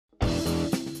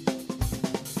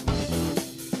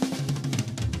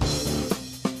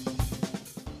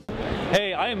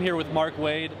Hey, I am here with Mark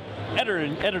Waid,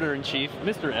 editor-in-chief,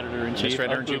 Mr. Editor-in-Chief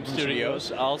of Boom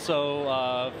Studios.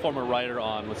 Also, former writer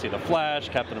on, let's see, The Flash,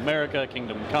 Captain America,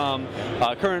 Kingdom Come,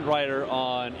 current writer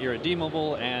on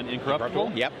Irredeemable and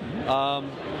Incorruptible. Yep.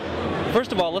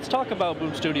 First of all, let's talk about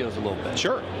Boom Studios a little bit.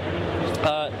 Sure.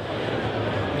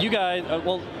 You guys,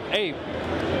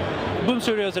 Boom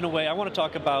Studios, in a way, I want to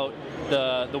talk about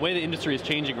the way the industry is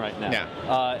changing right now.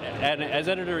 Yeah. And as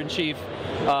editor-in-chief,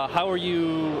 how are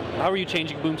you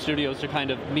changing Boom Studios to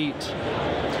kind of meet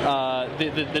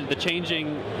the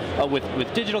changing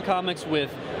with digital comics,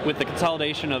 with the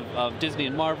consolidation of Disney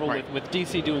and Marvel, right. with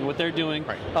DC doing what they're doing?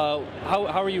 Right. How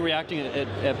are you reacting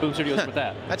at Boom Studios with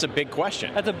that? That's a big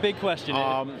question. That's a big question.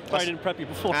 Sorry, I didn't prep you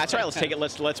before. That's right. Let's take it.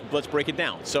 Let's break it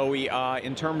down. So we,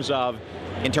 in terms of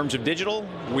digital,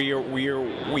 we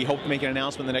hope to make an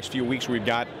announcement in the next few weeks. We've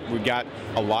got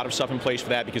a lot of stuff in place for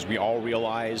that because we all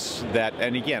realize that.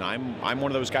 And again, I'm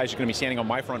one of those guys who's going to be standing on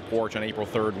my front porch on April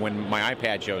 3rd when my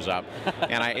iPad shows up,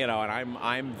 and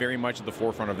I'm very much at the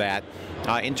forefront of that.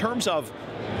 In terms of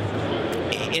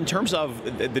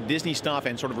the Disney stuff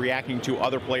and sort of reacting to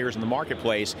other players in the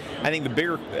marketplace, I think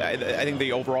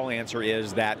the overall answer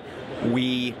is that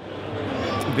we've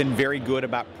been very good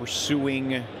about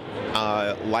pursuing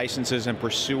licenses and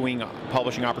pursuing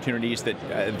publishing opportunities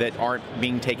that aren't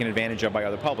being taken advantage of by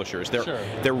other publishers.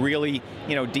 They're really,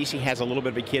 DC has a little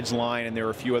bit of a kids line, and there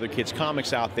are a few other kids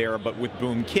comics out there. But with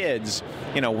Boom Kids,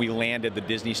 we landed the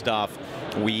Disney stuff,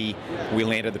 we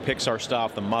landed the Pixar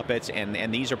stuff, the Muppets,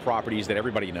 and these are properties that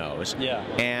everybody knows. Yeah.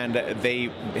 And they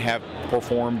have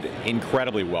performed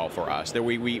incredibly well for us. That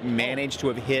we managed to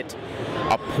have hit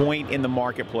a point in the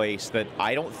marketplace that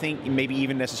I don't think maybe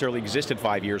even necessarily existed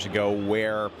 5 years ago,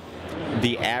 where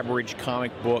the average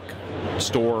comic book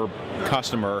store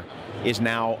customer is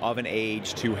now of an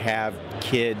age to have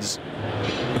kids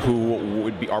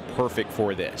who are perfect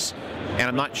for this. And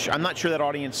I'm not sure that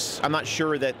audience. I'm not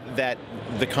sure that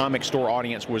the comic store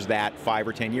audience was that 5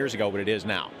 or 10 years ago, but it is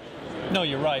now. No,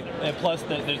 you're right. And plus,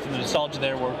 there's the nostalgia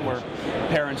there where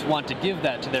parents want to give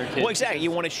that to their kids. Well, exactly.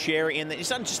 You want to share in. It's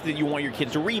not just that you want your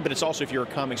kids to read, but it's also, if you're a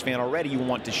comics fan already, you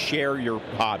want to share your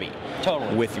hobby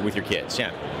totally with your kids.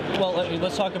 Yeah. Well,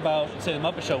 let's talk about, say, the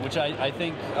Muppet Show, which I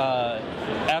think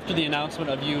after the announcement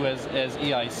of you as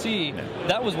EIC,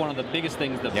 that was one of the biggest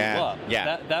things that blew up.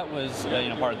 Yeah. That was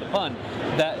part of the fun.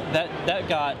 That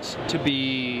got to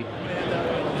be.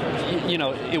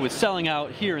 It was selling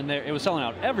out here and there. It was selling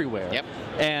out everywhere. Yep.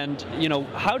 And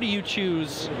how do you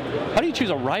choose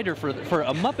a writer for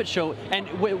a Muppet Show, and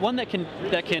one that can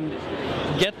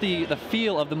get the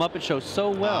feel of the Muppet Show so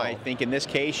well? I think in this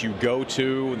case you go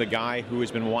to the guy who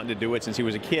has been wanting to do it since he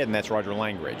was a kid, and that's Roger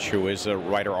Langridge, who is a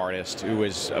writer-artist, who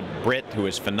is a Brit, who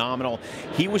is phenomenal.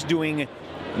 He was doing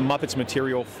Muppets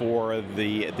material for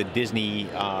the Disney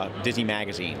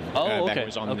magazine back when it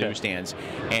was on the newsstands,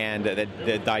 and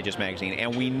the Digest magazine,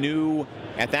 and we knew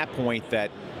at that point that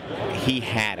he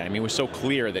had it. I mean, it was so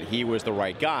clear that he was the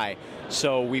right guy.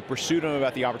 So we pursued him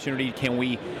about the opportunity. Can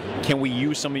we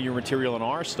use some of your material in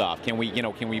our stuff? Can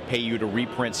we pay you to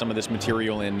reprint some of this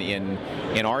material in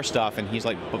our stuff? And he's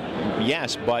like,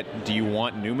 yes, but do you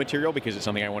want new material? Because it's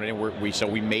something I wanted. And so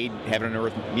we made Heaven and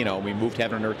Earth. We moved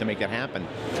Heaven and Earth to make that happen.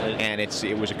 And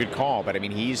it was a good call. But I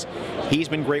mean, he's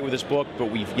been great with this book. But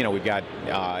we've got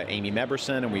Amy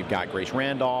Meberson, and we've got Grace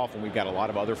Randolph, and we've got a lot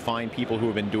of other fine people who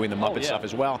have been doing the Muppet stuff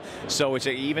as well. So it's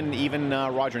even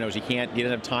Roger knows he doesn't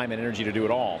have time and energy to do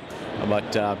it all.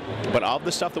 But of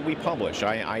the stuff that we publish,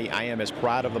 I am as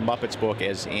proud of the Muppets book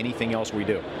as anything else we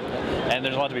do. And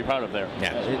there's a lot to be proud of there.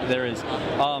 Yeah, there is.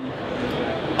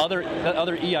 Other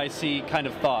EIC kind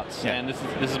of thoughts, and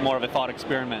this is more of a thought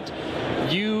experiment.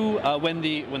 You, when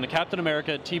the Captain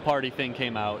America Tea Party thing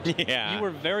came out, you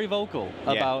were very vocal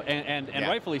about, and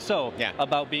rightfully so,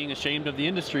 about being ashamed of the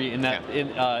industry in that,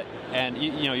 and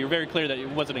you're very clear that it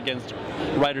wasn't against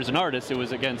writers and artists; it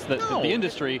was against the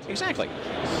industry. Exactly.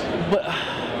 But,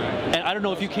 and I don't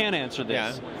know if you can answer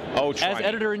this. Yeah. Oh, as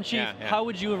editor-in-chief, how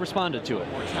would you have responded to it?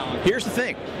 Here's the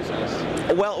thing.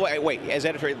 Well, wait. As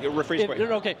editor, rephrase.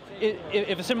 Okay.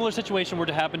 If a similar situation were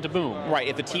to happen to Boom, right?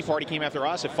 If the Tea Party came after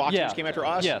us, if Fox News came after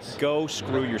us, go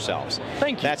screw yourselves.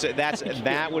 Thank you.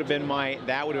 That would have been my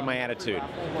attitude.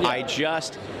 Yeah.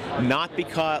 Not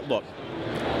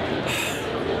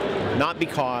Not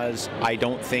because I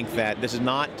don't think that, this is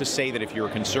not to say that if you're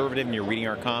a conservative and you're reading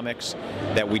our comics,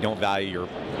 that we don't value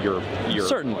your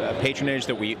patronage,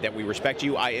 that we respect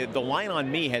you. The line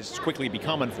on me has quickly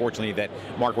become, unfortunately, that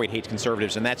Mark Waid hates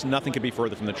conservatives, and that's nothing could be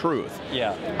further from the truth.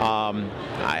 Yeah.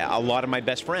 A lot of my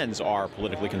best friends are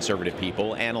politically conservative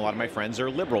people, and a lot of my friends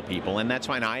are liberal people, and that's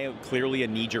fine. I am clearly a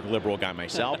knee-jerk liberal guy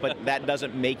myself, but that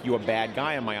doesn't make you a bad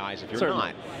guy in my eyes if you're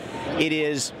not. It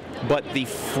is, but the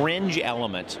fringe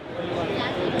element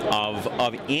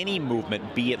of any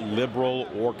movement, be it liberal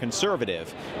or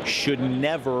conservative, should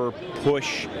never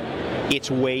push its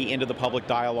way into the public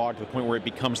dialogue to the point where it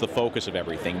becomes the focus of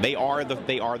everything. They are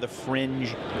the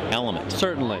fringe element.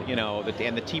 Certainly. You know,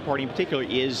 and the Tea Party in particular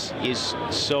is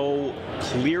so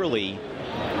clearly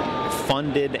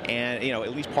funded and, you know,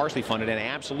 at least partially funded and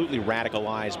absolutely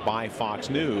radicalized by Fox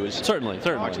News. Certainly.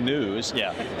 Fox News.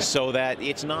 Yeah. So that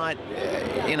it's not,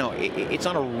 you know, it's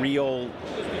not a real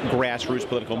grassroots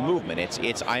political movement. It's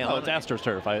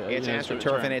AstroTurf. It's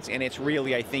AstroTurf, and it's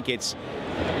really, I think the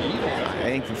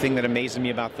thing that amazes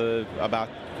me about the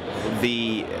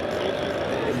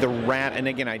rat, and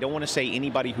again, I don't want to say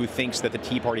anybody who thinks that the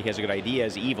Tea Party has a good idea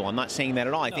is evil. I'm not saying that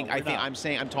at all. I'm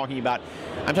talking about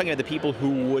the people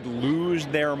who would lose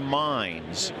their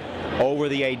minds over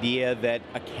the idea that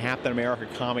a Captain America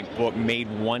comic book made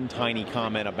one tiny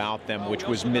comment about them, which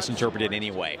was misinterpreted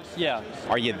anyway. Yeah.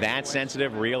 Are you that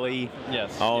sensitive, really?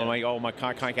 Yes. My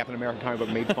Captain America comic book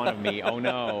made fun of me. Oh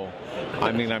no.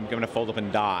 I mean, I'm going to fold up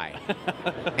and die.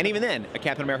 And even then, a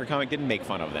Captain America comic didn't make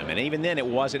fun of them. And even then, it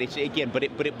wasn't.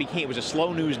 It was a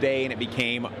slow news day, and it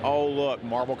became, oh look,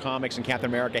 Marvel Comics and Captain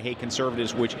America hate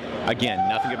conservatives, which again,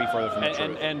 nothing could be further from the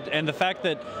truth. And the fact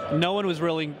that no one was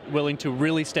willing to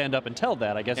really stand up and tell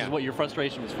that, I guess, is what your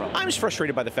frustration was from. I'm just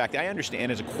frustrated by the fact that I understand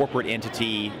as a corporate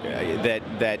entity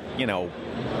that you know,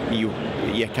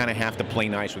 you kind of have to play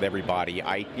nice with everybody.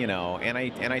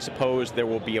 I suppose there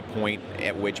will be a point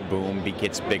at which boom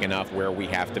gets big enough where we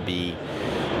have to be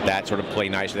that sort of play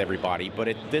nice with everybody. But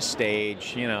at this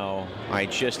stage, you know,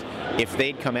 if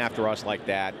they'd come after us like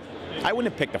that, I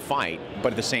wouldn't have picked a fight.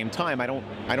 But at the same time, I don't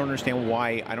understand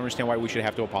why we should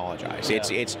have to apologize. Yeah.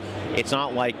 It's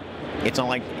not like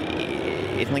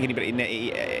anybody.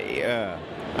 Yeah.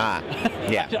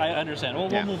 I understand.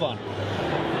 We'll move on.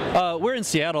 We're in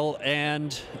Seattle,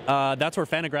 and that's where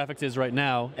Fantagraphics is right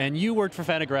now. And you worked for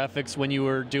Fantagraphics when you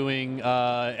were doing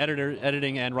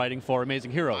editing and writing for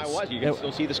Amazing Heroes. I was. You can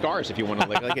still see the scars if you want to.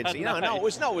 Like it's, you know,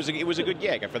 nice. It was a good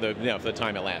gig for the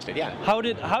time it lasted. Yeah. How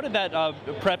did that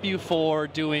prep you for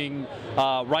doing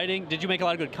writing? Did you make a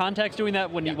lot of good contacts doing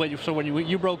that when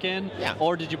you broke in? Yeah.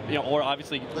 Or did you or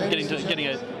obviously getting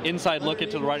an inside look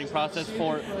into the writing process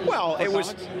for? Well, it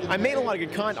was. I made a lot of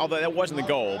good content, although that wasn't the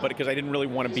goal, but because I didn't really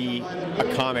want to be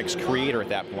a comics creator at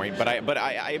that point, but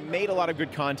I made a lot of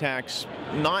good contacts.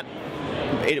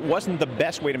 It wasn't the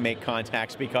best way to make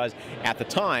contacts because at the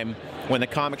time, when the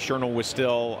Comics Journal was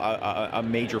still a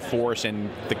major force in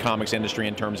the comics industry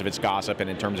in terms of its gossip and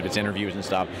in terms of its interviews and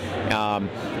stuff,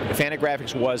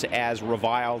 Fantagraphics was as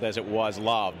reviled as it was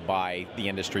loved by the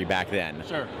industry back then.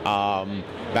 Sure.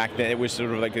 Back then, it was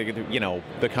sort of like, you know,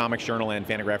 the Comics Journal and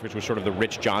Fantagraphics was sort of the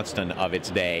Rich Johnston of its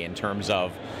day in terms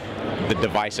of the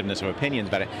divisiveness of opinions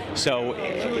about it. So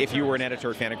if you were an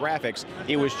editor at Fantagraphics,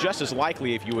 it was just as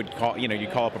likely if you would call, you know, you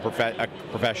call up a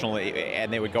professional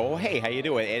and they would go, oh, hey, how you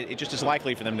doing? It's just as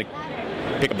likely for them to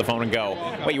pick up the phone and go,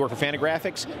 wait, you work for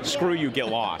Fantagraphics? Screw you, get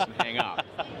lost, and hang up.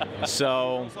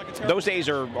 So those days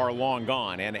are long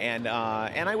gone, and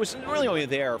I was really only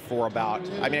there for about,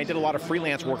 I mean, I did a lot of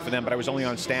freelance work for them, but I was only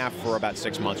on staff for about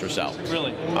 6 months or so.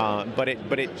 Really? But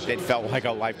it felt like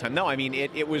a lifetime. No, I mean,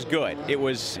 it was good. It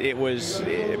was.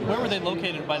 Where were they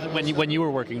located when you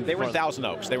were working? They were in Thousand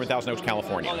Oaks. They were in Thousand Oaks,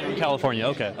 California. Oh, they were in California.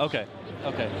 Okay.